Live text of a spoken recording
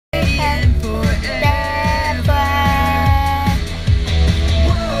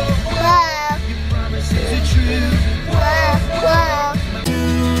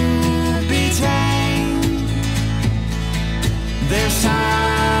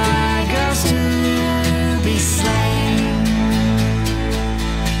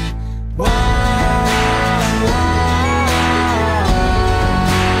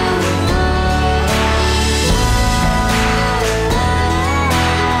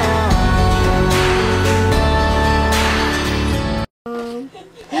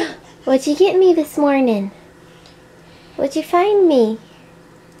What'd you get me this morning? What'd you find me?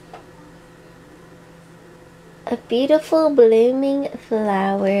 A beautiful blooming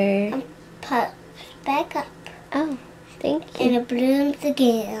flower. Pop back up. Oh, thank you. And it blooms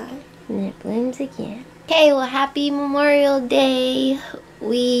again. And it blooms again. Okay, well, happy Memorial Day.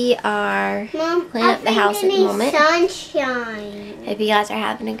 We are cleaning up the house at the moment. Sunshine. Hope you guys are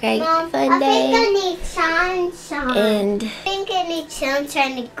having a great, fun I day. think I need sunshine. And I think I need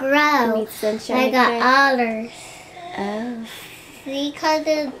sunshine to grow. need sunshine I to got grow. others. Oh, Because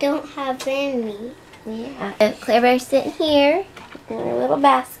I don't have any. yeah. Klaires sitting here in her little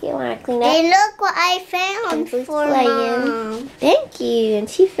basket when I clean up. Hey, look what I found Kinsley's for playing. Mom. Thank you. And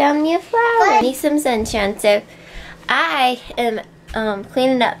she found me a flower. Need some sunshine. So I am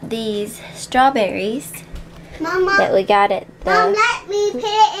cleaning up these strawberries Mama, that we got at the... Mom, let me put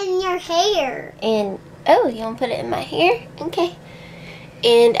it in your hair. And, oh, you want to put it in my hair? Okay.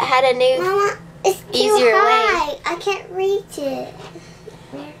 And I had a new... Mama, it's too Easier high. I can't reach it.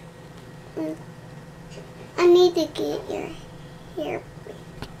 I need to get your hair.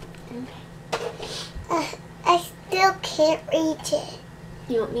 I still can't reach it.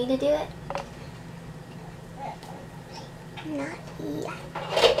 You want me to do it? Not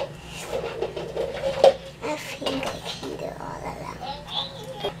yet. I think I can do all of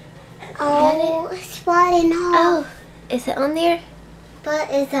that. Oh, it's falling off. Oh, is it on there? But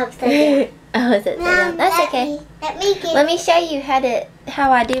it's upside down. Oh, is it? Mom, That's let okay. me Let me show you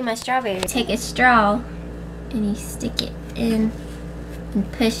how I do my strawberries. Take a straw and you stick it in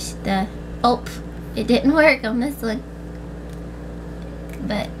and push the... Oh, it didn't work on this one.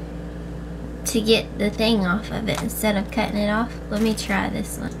 But to get the thing off of it instead of cutting it off, let me try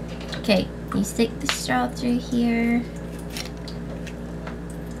this one. Okay, you stick the straw through here.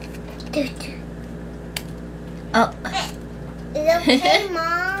 Oh. Is it okay,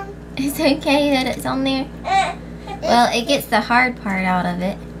 Mom? It's okay that it's on there. Well, it gets the hard part out of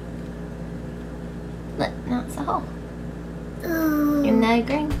it. Look, now it's a hole. Ooh. And the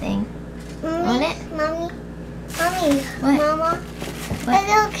green thing. Want it? Mommy, What? Mama, What?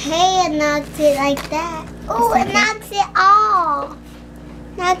 it's okay it knocks it like that. Oh, It's it okay. knocks it off.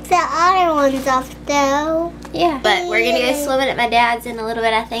 Knocks the other ones off though. Yeah. But we're gonna go swimming at my dad's in a little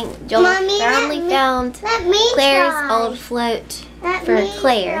bit, I think. Joel Mommy, finally found Let me Claire's try. old float Let for me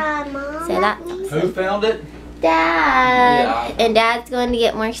Claire. try, Mom. So Let that's me- Who found it? Dad. Yeah. And Dad's going to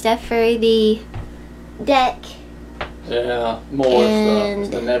get more stuff for the deck. Yeah, more And-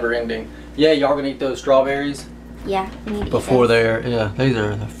 stuff. It's the never ending. Yeah, y'all gonna eat those strawberries? Yeah, we need to eat Before those. they're, yeah, these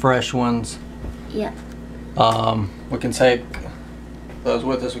are the fresh ones. Yep. We can take those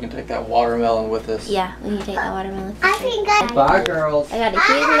with us. We can take that watermelon with us. Yeah, we need to take that watermelon. I think I. Bye, girls. I got a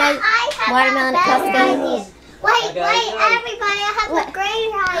huge watermelon at Costco. Wait, Okay. everybody, I have What? a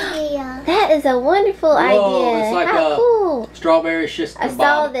great idea. That is a wonderful idea. Whoa, it's like How a- cool. Strawberry shish I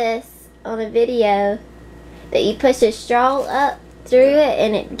saw kebab. this on a video that you push a straw up through it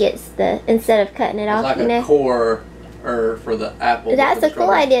and it gets the, instead of cutting it It's off, like you a know. core or for the apple. That's for the a cool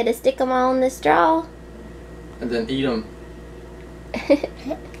strawberry. idea to stick them all in the straw. And then eat them.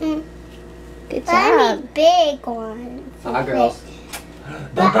 Good But I job. need big ones. Bye, girls.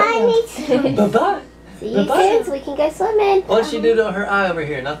 But I need some. Bye-bye. See you soon so we can go swimming. What'd she do to her eye over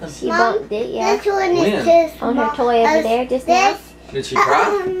here? Nothing? She Mom, bumped it, yeah. This one When? is just On her small. toy over there just now. Did she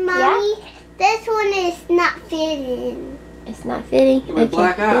cry? Mommy, this one is not fitting. It's not fitting. You went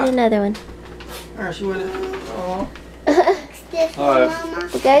black eye. Get another one. Or she would have. Oh. This All right. one, Mama.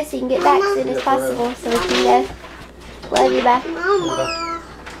 We'll go so you can get back as soon as Yeah, possible so we can go. Love you, bye. Mama.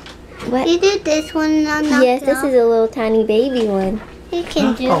 What? You did this one. Yes, this is a little tiny baby one. You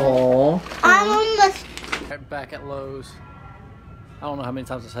can do it. Oh. I'm almost. Back at Lowe's. I don't know how many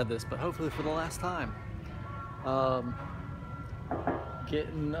times I've said this, but hopefully for the last time.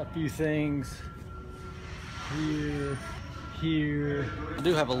 Getting a few things here. I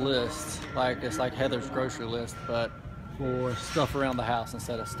do have a list, like it's like Heather's grocery list, but for stuff around the house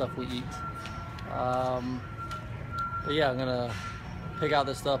instead of stuff we eat. But yeah, I'm gonna pick out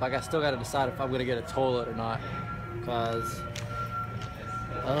this stuff. Still got to decide if I'm gonna get a toilet or not, because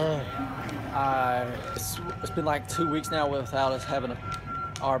it's been like 2 weeks now without us having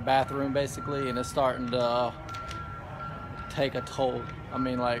our bathroom basically, and it's starting to take a toll. I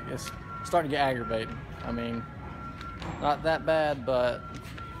mean, like, it's starting to get aggravating. I mean, not that bad, but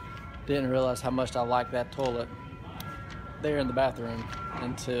didn't realize how much I like that toilet there in the bathroom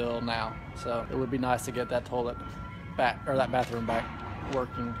until now. So it would be nice to get that toilet back, or that bathroom back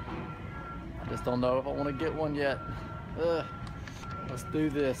working. I just don't know if I want to get one yet. Let's do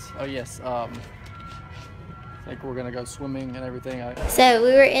this. Oh yes, I think we're gonna go swimming and everything. So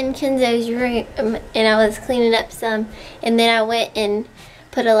we were in Kinsley's room and I was cleaning up some, and then I went and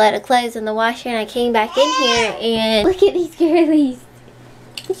put a lot of clothes in the washer, and I came back in here and look at these girlies.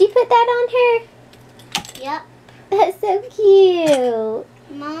 Did you put that on her? Yep. That's so cute.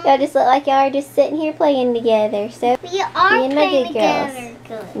 Mom. Y'all just look like y'all are just sitting here playing together. So We are being my playing good together. girls.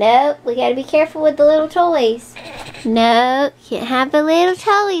 Good. Nope, we gotta be careful with the little toys. Nope, can't have the little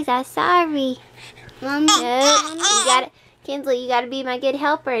toys. I'm sorry. Mommy. Nope, you gotta, Kinsley, you gotta be my good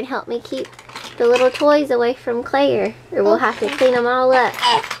helper and help me keep the little toys away from Claire, or we'll have to clean them all up.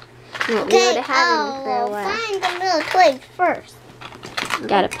 You won't be able to have them for a while. Find the little toys first. You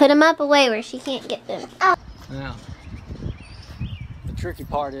gotta put them up away where she can't get them. Now, the tricky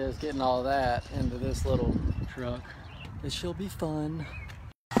part is getting all that into this little truck. It shall be fun.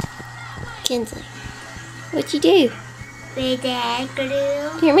 Kinsley, what you do? With the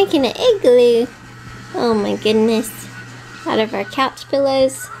igloo. You're making an igloo. Oh my goodness. Out of our couch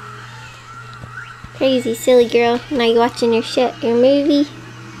pillows. Crazy silly girl. Now you watching your movie.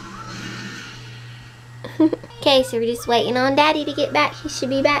 Okay, so we're just waiting on Daddy to get back. He should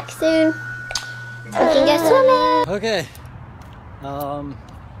be back soon. So we can go swimming. Okay.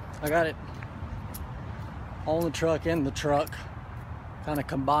 I got it on the truck, in the truck, kind of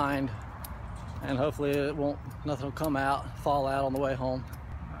combined, and hopefully it won't, nothing will come out, fall out on the way home.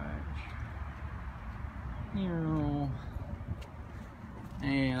 Alright.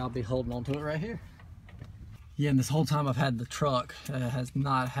 And I'll be holding on to it right here. Yeah, and this whole time I've had the truck, it has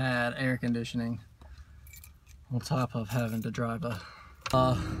not had air conditioning, on top of having to drive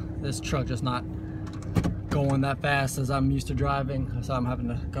this truck is not going that fast as I'm used to driving, so I'm having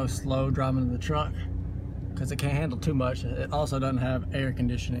to go slow driving in the truck because it can't handle too much. It also doesn't have air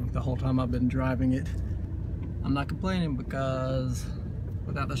conditioning the whole time I've been driving it. I'm not complaining because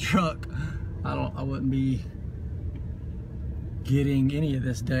without this truck, I wouldn't be getting any of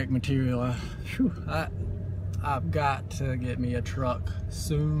this deck material. I've got to get me a truck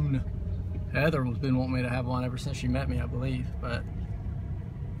soon. Heather has been wanting me to have one ever since she met me, I believe, but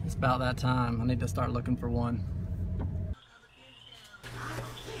it's about that time. I need to start looking for one.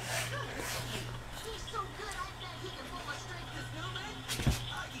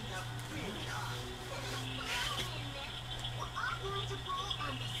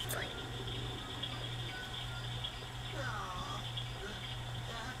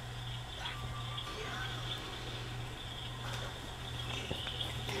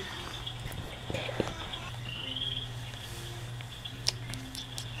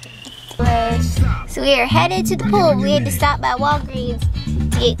 So we are headed to the pool. We had to stop by Walgreens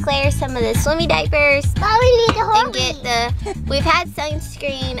to get Claire some of the swimmy diapers. But we need to hurry. And get we've had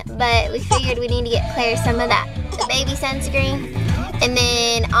sunscreen, but we figured we need to get Claire some of that, the baby sunscreen. And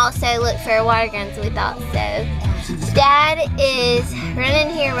then also look for water guns, we thought. So Dad is running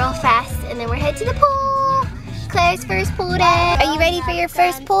here real fast, and then we're headed to the pool. Claire's first pool day. Are you ready for your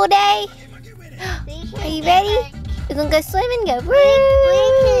first pool day? Are you ready? We're gonna go swim and go. We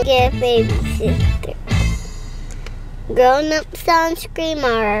can get baby sister. Grown up sunscreen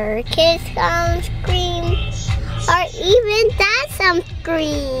or kids sunscreen or even that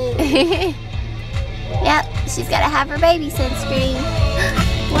sunscreen. Yep, she's gotta have her baby sunscreen.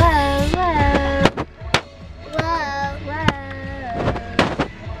 Whoa, whoa. Whoa, Whoa.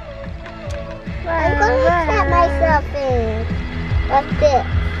 I'm gonna set myself in. What's this?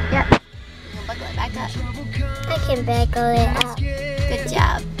 Yep. We'll buckle it back up. I can buckle it up. Good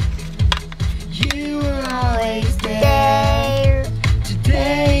job. You were always There.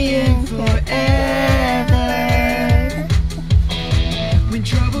 today and forever. When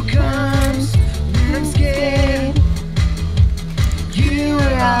trouble comes, when I'm scared, you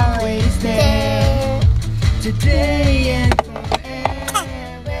were always there today and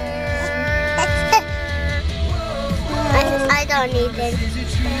I don't need this.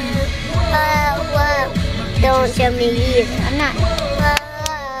 Whoa. Don't show me either. I'm not.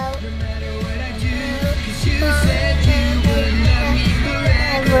 Whoa. you said you would love me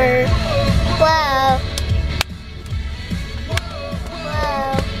forever. Whoa.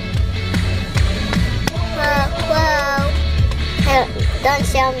 Don't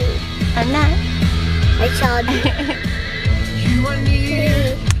show me. I'm not. I showed you. You are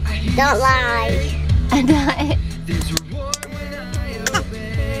near. I hear Don't lie. I'm not. there's reward when I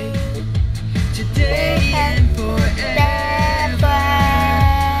obey. Today and forever.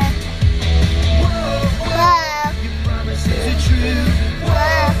 Whoa. Your promises are true.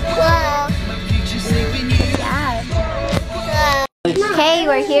 Whoa. My future's safe in you. Okay,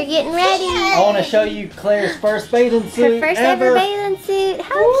 we're here getting ready. I want to show you Claire's first bathing Her suit first ever. ever bathing suit.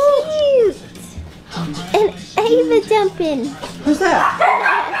 How cute! And Eva's jumping. Who's that?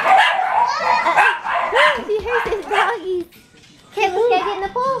 She heard his doggies. Okay, let's go get in the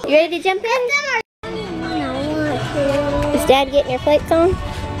pool. You ready to jump in? Is Dad getting your floats on?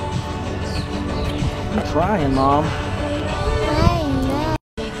 I'm trying, Mom.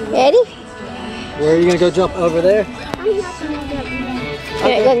 Ready? Where are you gonna go jump over there? I'm not gonna jump. You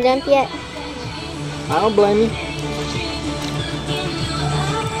ain't gonna jump yet? I don't blame you.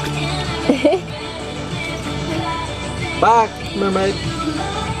 Bye, mermaid.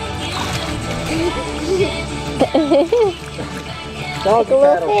 Dog Like a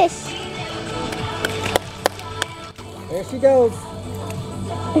little fish. There she goes.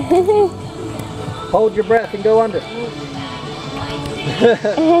 Hold your breath and go under.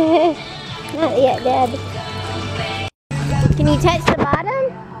 Not yet, Dad. Can you touch the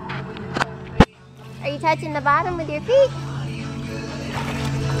bottom? Are you touching the bottom with your feet?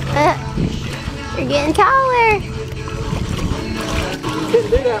 You're getting taller. You couldn't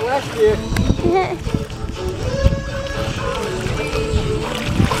do that last year.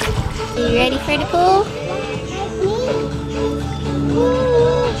 You ready for the pool?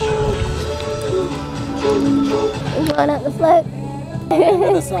 I'm going up the float.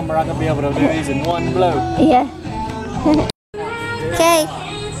 This summer I'm gonna be able to do these in one blow. Yeah. Okay.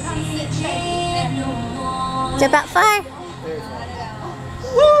 Jump out far.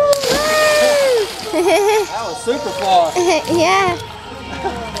 That was super far. Yeah.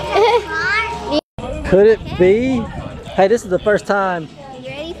 Could it be? Hey, this is the first time You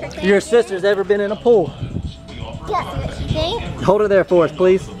ready for your sister's ever been in a pool. Yeah, what you think? Hold it there for us,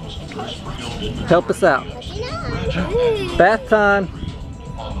 please. Help us out. Bath time.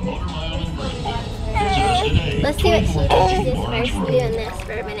 Let's see what she does this first. Doing this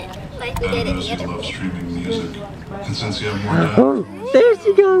for a minute, like we did at the other pool. Oh, there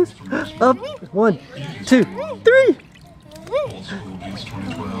she goes. Up. 1, 2, 3.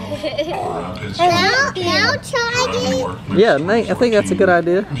 Now try this. Yeah, Nate, I think that's a good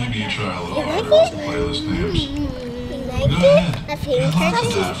idea. You like it? I think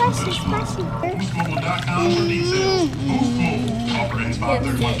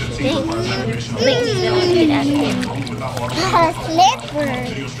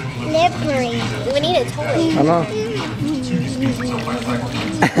slippery. We need a toy. I know.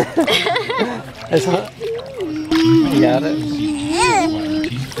 It's hot. You got it.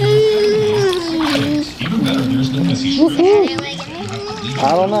 I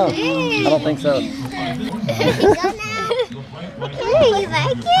don't know. I don't think so. You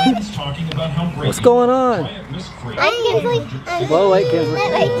like it? What's going on? Kinsley. Whoa, wait, Kinsley.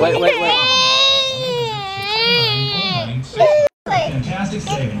 Wait. Fantastic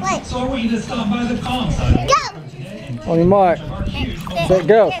savings. So I want you to stop by the comp site. Go. On your mark. Set,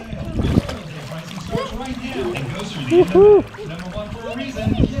 go. Woohoo. Number one for a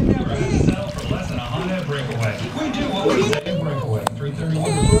reason. You never have to settle for less than a Honda breakaway. We do what we say. Breakaway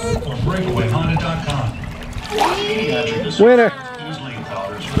 331 or breakawayhonda.com. Winner.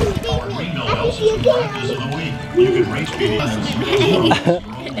 You can reach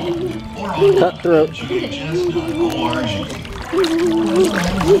Cutthroat.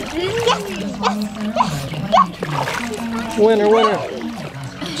 Winner.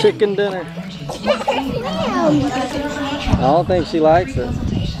 Chicken dinner. I don't think she likes it.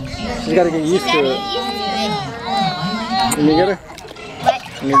 She's got to get used to it. Can you get her?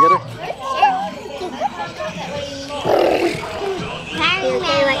 Can you get her? You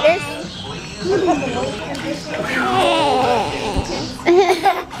okay like this?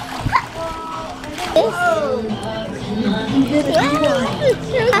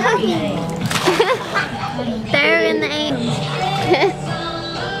 Throw her in the air.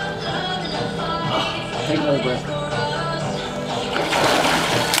 Take another breath.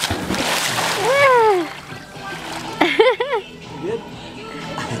 You good?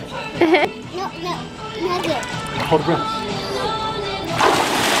 No, not good. Hold your breath.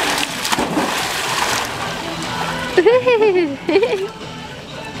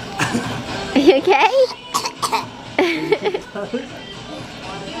 Are you okay?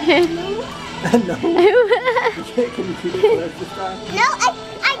 No. Can you keep it close this time? No,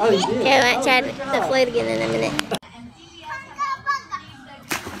 I Oh, you did. did? Okay, I might try the float again in a minute.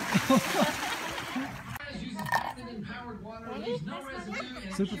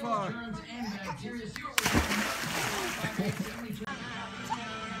 Super far.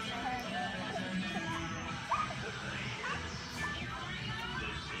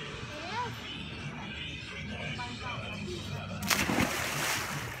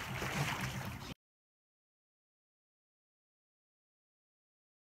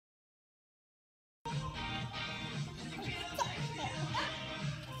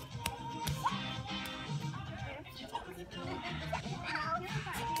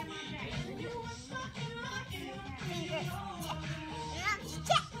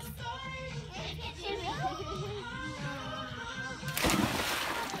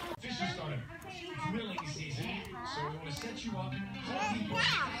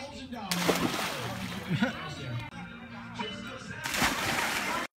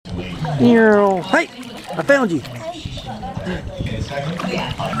 Hey, I found you.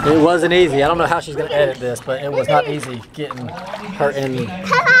 It wasn't easy. I don't know how she's gonna edit this, but it was not easy getting her in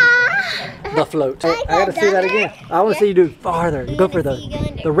the float. I gotta see that again. I want to see you do farther. You go for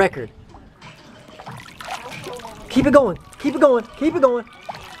the record. Keep it going. Keep it going. Keep it going.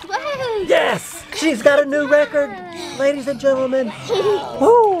 Yes, she's got a new record, ladies and gentlemen.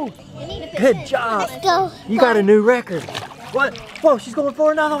 Woo! Good job. Let's go. You got a new record. What? Whoa, she's going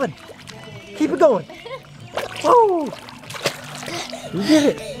for another one. Keep it going. Whoa! You did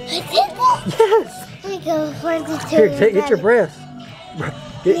it. Yes. Let me go for the two. Here, get your breath.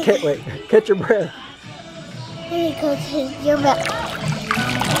 Wait, catch your breath. Let me go to your belly.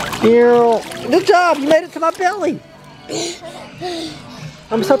 Good job. You made it to my belly.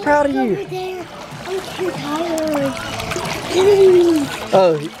 I'm so proud of you. Over there. I'm too tired.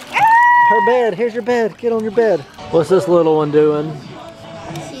 Oh, her bed. Here's your bed. Get on your bed. What's this little one doing? I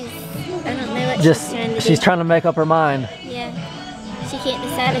don't know what she's trying to do. She's trying to make up her mind. Yeah. She can't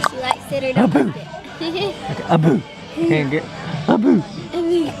decide if she likes it or don't like it. Okay, Abu. Can't get Abu.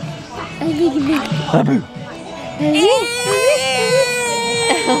 Abu.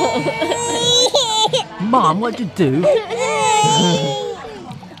 Mom, what'd you do?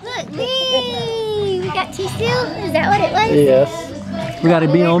 Look, we got too still. Is that what it was? Yes. We gotta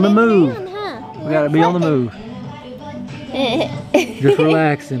be on the move. We gotta be on the move. Just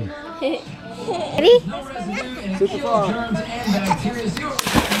relaxing. Ready? Super far.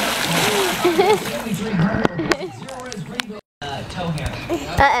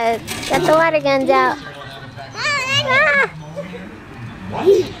 Uh-oh. Got the water guns out.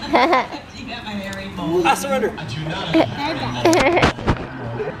 I surrender.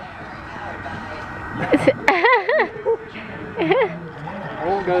 I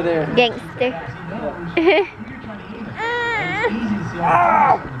won't go there. Gangster.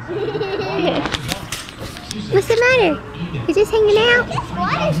 What's the matter? You're just hanging out?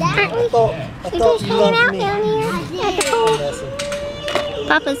 Aren't we? You're just hanging out down here at the pool.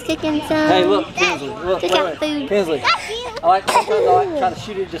 Papa's cooking some. Hey, look, Kinsley. Look, Cookout food. Kinsley. I like try to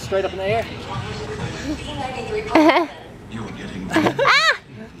shoot it just straight up in the air. Ah!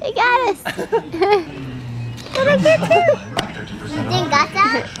 He got us. Did I get too? You think got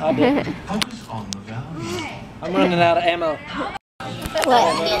that? I did. I'm running out of ammo.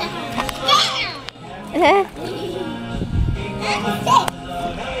 What?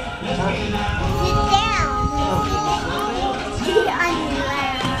 Sit down.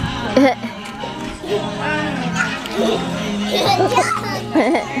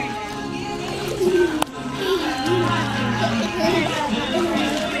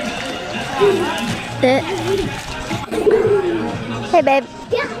 Hey babe,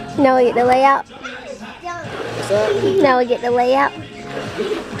 now we get the layout. What's that? Now we get the layout.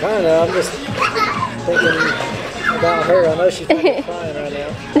 Kinda, I'm just thinking about her. I know she's fucking crying right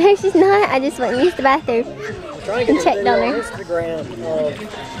now. No, she's not. I just went and used the bathroom. I'm trying to get checked a video on on her. Instagram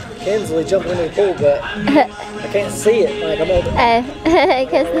of Kinsley jumping into the pool, but I can't see it. Like I'm over.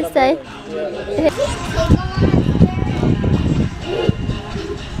 Because the sun.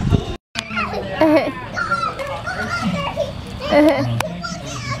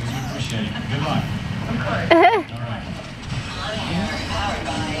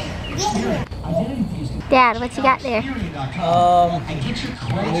 Dad, what you got there? New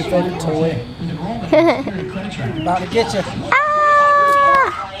favorite toy. About to get you. Ah!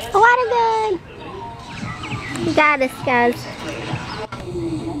 A water gun! You got us, guys.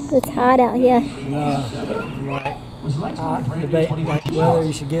 It's hot out here. I debate like whether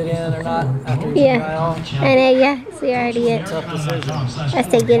you should get in or not after you try on. I know, yeah. So you're already in. Tough decision. I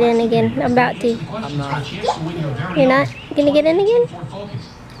say get in again. I'm about to. I'm not. You're not gonna get in again?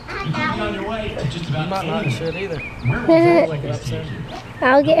 You might not should either.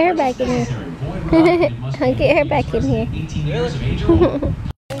 I'll get her back in here. I'll get her back in here.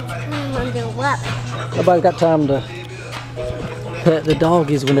 Nobody's got time to pet the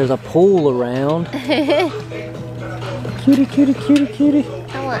doggies when there's a pool around. Cutie, cutie, cutie, cutie.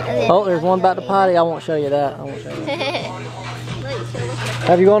 Oh, there's one about to potty. I won't show you that. I won't show you that.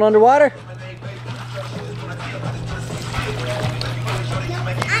 Have you gone underwater?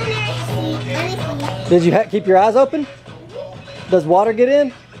 Did you keep your eyes open? Does water get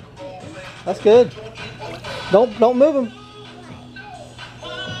in? That's good. Don't move them.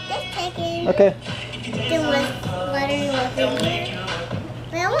 Just take it. Okay. There was water over here.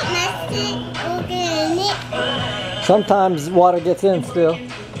 But I won't mess it. We'll get in it. Sometimes water gets in still.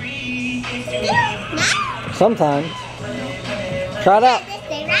 Not. Sometimes. Try it out. This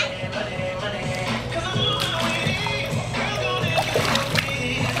way, right?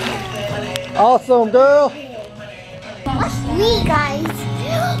 Awesome, girl. Watch me, guys.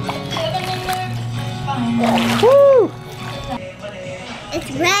 Woo! It's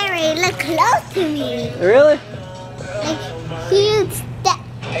very look close to me. Really? Like huge step.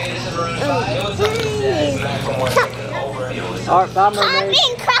 All right, bye, mermaid.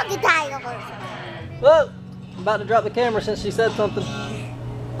 Being crocodiles. Whoa! I'm about to drop the camera since she said something.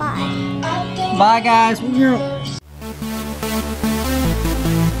 Bye. Bye, guys.